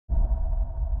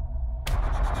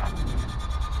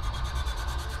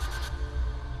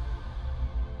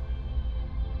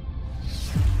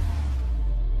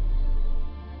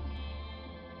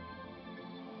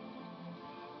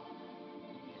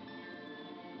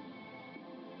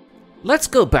Let's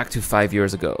go back to 5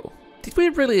 years ago. Did we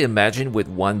really imagine we'd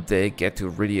one day get to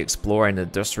really explore an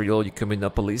industrial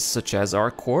communopolis such as our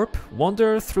corp,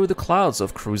 wander through the clouds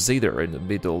of Crusader in the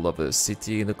middle of a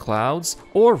city in the clouds,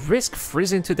 or risk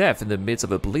freezing to death in the midst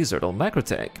of a blizzard on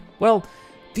Macrotech? Well,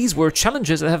 these were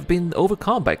challenges that have been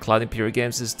overcome by Cloud Imperial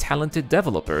Games' talented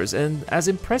developers, and as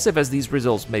impressive as these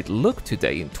results may look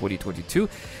today in 2022,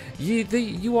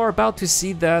 you are about to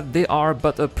see that they are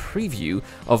but a preview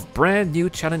of brand new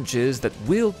challenges that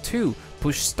will too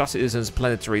push Star Citizen's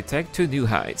planetary tech to new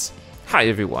heights. Hi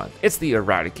everyone, it's the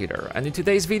Eradicator, and in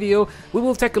today's video we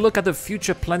will take a look at the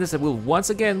future planets that will once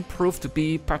again prove to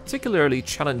be particularly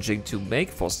challenging to make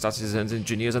for Star Citizen's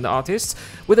engineers and artists,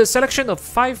 with a selection of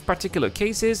 5 particular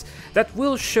cases that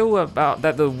will show about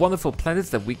that the wonderful planets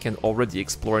that we can already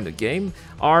explore in the game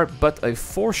are but a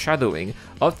foreshadowing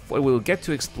of what we'll get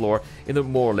to explore in a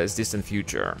more or less distant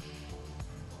future.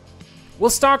 We'll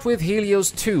start with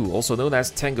Helios 2, also known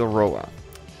as Tangaroa.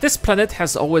 This planet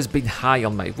has always been high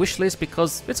on my wishlist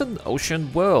because it's an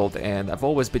ocean world and I've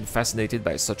always been fascinated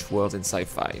by such worlds in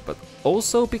sci-fi, but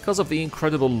also because of the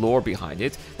incredible lore behind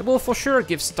it that will for sure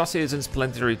give Star Citizen's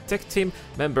planetary tech team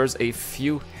members a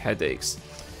few headaches.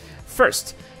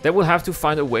 First, they will have to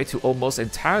find a way to almost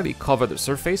entirely cover the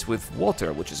surface with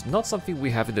water, which is not something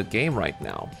we have in the game right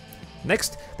now.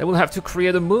 Next, they will have to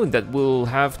create a moon that will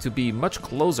have to be much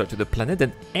closer to the planet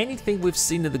than anything we've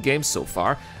seen in the game so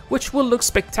far, which will look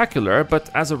spectacular, but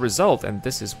as a result, and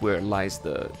this is where lies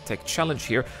the tech challenge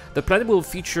here, the planet will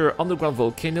feature underground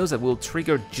volcanoes that will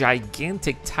trigger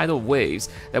gigantic tidal waves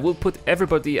that will put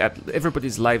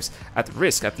everybody's lives at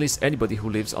risk, at least anybody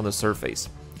who lives on the surface.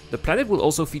 The planet will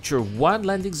also feature one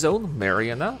landing zone,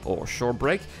 Mariana, or shore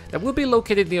break, that will be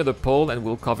located near the pole and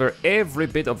will cover every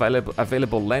bit of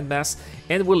available landmass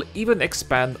and will even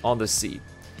expand on the sea.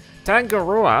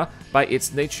 Tangaroa, by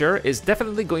its nature, is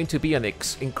definitely going to be an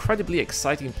incredibly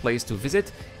exciting place to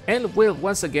visit and will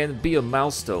once again be a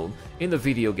milestone in the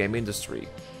video game industry.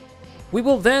 We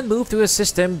will then move to a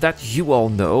system that you all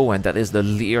know, and that is the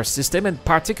Lear system, and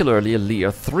particularly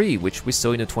Lear 3, which we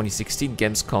saw in the 2016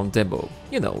 Gamescom demo.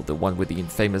 You know, the one with the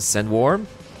infamous sandworm.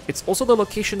 It's also the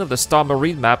location of the Star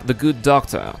Marine map, The Good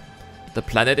Doctor. The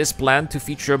planet is planned to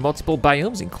feature multiple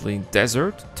biomes, including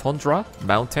desert, tundra,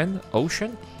 mountain,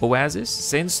 ocean, oasis,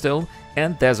 sandstone,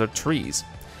 and desert trees.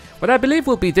 What I believe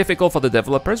will be difficult for the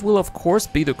developers will of course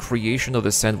be the creation of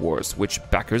the sandworms, which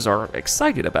backers are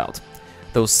excited about.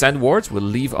 Those sandworms will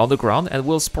live underground and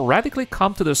will sporadically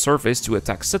come to the surface to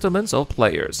attack settlements or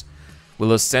players. Will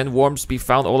the sandworms be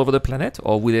found all over the planet,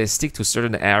 or will they stick to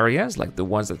certain areas, like the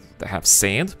ones that have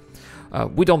sand?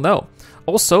 We don't know.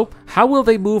 Also, how will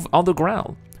they move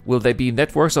underground? Will there be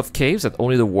networks of caves that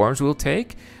only the worms will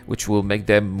take, which will make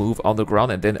them move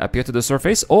underground and then appear to the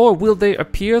surface? Or will they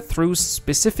appear through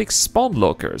specific spawn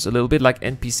lockers, a little bit like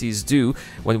NPCs do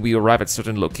when we arrive at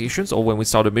certain locations or when we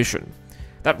start a mission?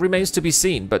 That remains to be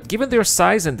seen, but given their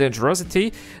size and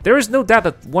dangerosity, there is no doubt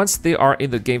that once they are in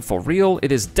the game for real,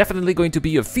 it is definitely going to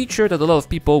be a feature that a lot of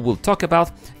people will talk about,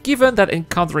 given that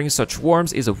encountering such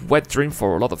worms is a wet dream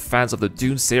for a lot of fans of the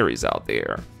Dune series out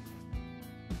there.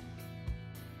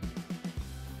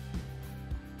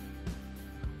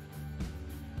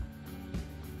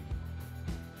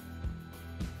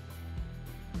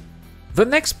 The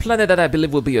next planet that I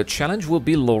believe will be a challenge will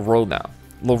be Lorona.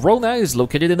 Lorona is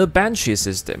located in the Banshee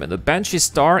system, and the Banshee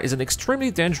star is an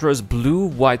extremely dangerous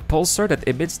blue-white pulsar that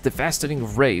emits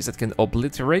devastating rays that can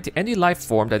obliterate any life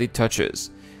form that it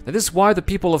touches. That is why the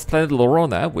people of planet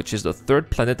Lorona, which is the 3rd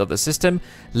planet of the system,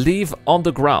 live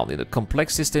underground in a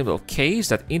complex system of caves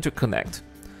that interconnect.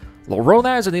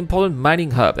 Lorona is an important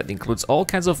mining hub that includes all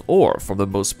kinds of ore, from the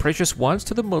most precious ones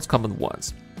to the most common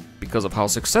ones. Because of how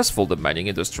successful the mining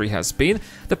industry has been,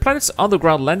 the planet's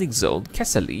underground landing zone,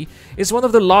 Kessali, is one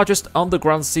of the largest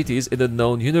underground cities in the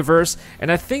known universe,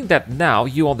 and I think that now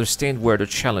you understand where the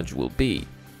challenge will be.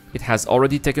 It has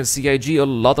already taken CIG a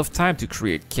lot of time to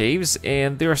create caves,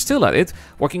 and they are still at it,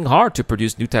 working hard to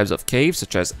produce new types of caves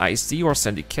such as icy or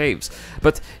sandy caves.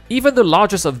 But even the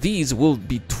largest of these will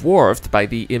be dwarfed by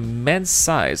the immense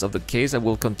size of the caves that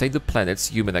will contain the planet's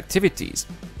human activities.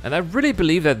 And I really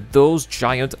believe that those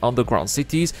giant underground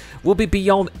cities will be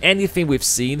beyond anything we've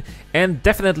seen, and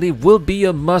definitely will be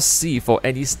a must-see for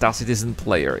any Star Citizen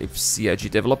player if CIG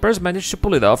developers manage to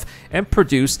pull it off and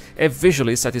produce a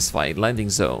visually satisfying landing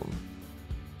zone.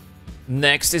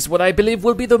 Next is what I believe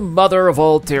will be the mother of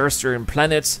all terrestrial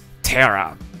planets,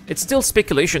 Terra. It's still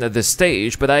speculation at this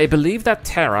stage, but I believe that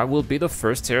Terra will be the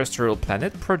first terrestrial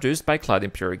planet produced by Cloud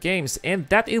Imperial Games, and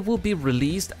that it will be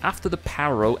released after the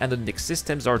Paro and the Nyx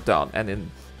systems are done, and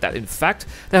in fact,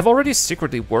 they have already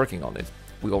secretly working on it.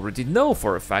 We already know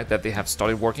for a fact that they have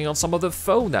started working on some of the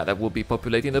fauna that will be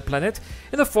populating the planet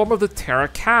in the form of the Terra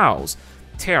cows.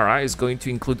 Terra is going to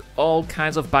include all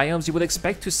kinds of biomes you would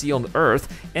expect to see on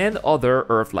Earth and other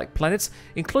Earth-like planets,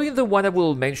 including the one I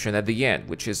will mention at the end,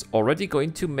 which is already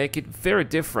going to make it very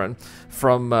different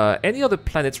from any other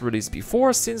planets released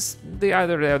before, since they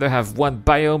either have one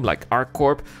biome like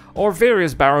ArcCorp or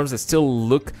various biomes that still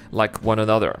look like one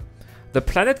another. The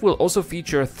planet will also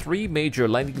feature 3 major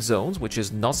landing zones, which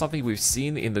is not something we've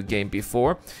seen in the game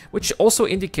before, which also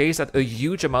indicates that a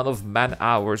huge amount of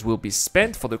man-hours will be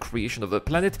spent for the creation of the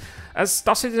planet, as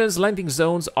Star Citizen's landing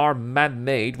zones are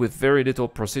man-made with very little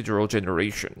procedural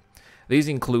generation. These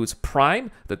include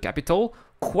Prime, the capital,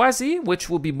 Quasi, which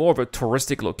will be more of a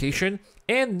touristic location,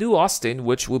 and New Austin,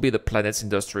 which will be the planet's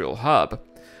industrial hub.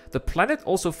 The planet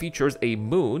also features a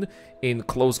moon in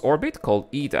close orbit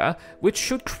called Ida, which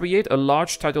should create a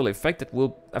large tidal effect that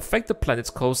will affect the planet's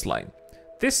coastline.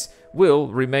 This will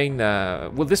remain in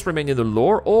the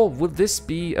lore, or will this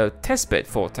be a testbed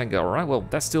for Tangara? Well,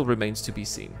 that still remains to be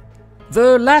seen.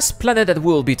 The last planet that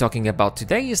we'll be talking about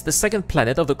today is the second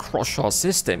planet of the Croshaw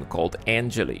system, called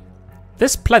Angeli.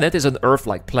 This planet is an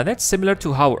Earth-like planet, similar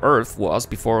to how Earth was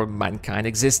before mankind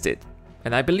existed.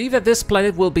 And I believe that this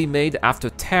planet will be made after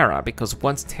Terra, because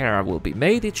once Terra will be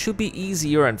made, it should be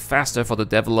easier and faster for the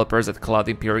developers at Cloud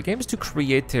Imperial Games to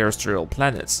create terrestrial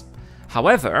planets.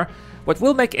 However, what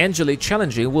will make Angeli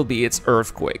challenging will be its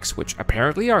earthquakes, which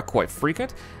apparently are quite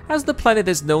frequent, as the planet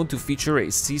is known to feature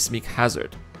a seismic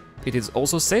hazard. It is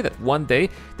also said that one day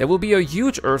there will be a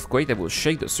huge earthquake that will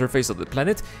shake the surface of the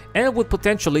planet and would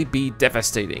potentially be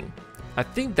devastating. I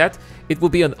think that it will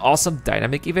be an awesome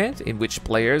dynamic event in which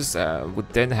players would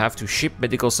then have to ship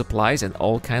medical supplies and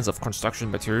all kinds of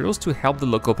construction materials to help the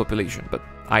local population, but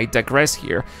I digress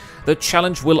here. The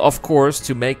challenge will, of course,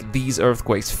 to make these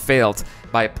earthquakes felt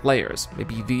by players.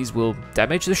 Maybe these will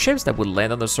damage the ships that will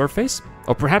land on the surface,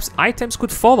 or perhaps items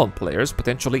could fall on players,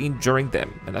 potentially injuring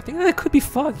them, and I think that it could be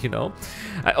fun, you know.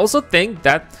 I also think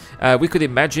that we could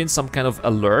imagine some kind of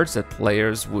alerts that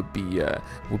players would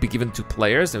be given to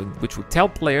players, which would tell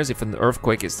players if an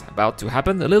earthquake is about to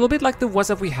happen, a little bit like the ones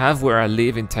that we have where I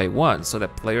live in Taiwan, so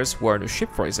that players who are on a ship,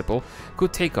 for example,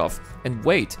 could take off and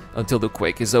wait until the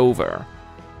quake is over.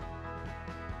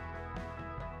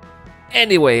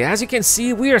 Anyway, as you can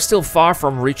see, we are still far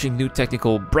from reaching new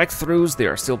technical breakthroughs.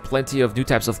 There are still plenty of new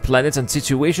types of planets and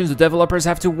situations the developers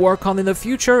have to work on in the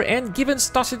future, and given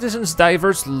Star Citizen's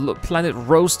diverse planet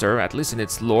roster, at least in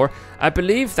its lore, I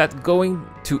believe that going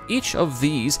to each of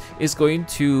these is going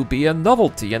to be a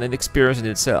novelty and an experience in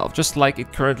itself, just like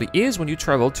it currently is when you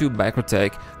travel to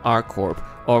Microtech, ArcCorp,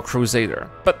 or Crusader.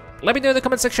 But let me know in the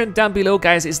comment section down below,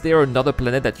 guys, is there another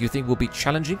planet that you think will be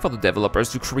challenging for the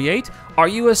developers to create? Are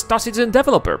you a Star Citizen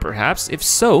developer, perhaps? If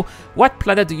so, what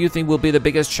planet do you think will be the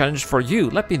biggest challenge for you?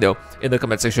 Let me know in the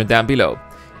comment section down below.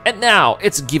 And now,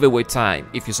 it's giveaway time.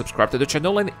 If you subscribe to the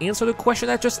channel and answer the question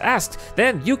I just asked,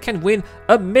 then you can win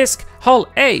a MISC Hull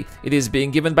A. It is being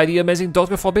given by the amazing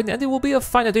Dr. Forbin, and it will be a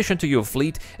fine addition to your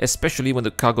fleet, especially when the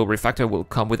cargo refactor will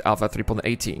come with Alpha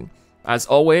 3.18. As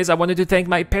always, I wanted to thank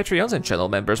my Patreons and channel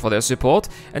members for their support,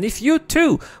 and if you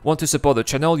too want to support the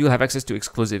channel, you'll have access to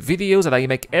exclusive videos that I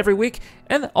make every week,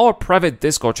 and our private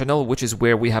Discord channel, which is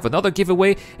where we have another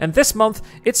giveaway, and this month,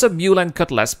 it's a Mule and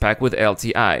Cutlass pack with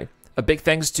LTI. A big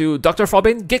thanks to Dr.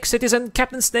 Forbin, Geek Citizen,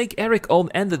 Captain Snake, Eric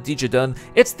Ohm, and the DJ Dunn.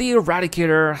 It's the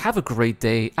Eradicator. Have a great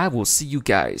day. I will see you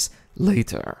guys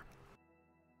later.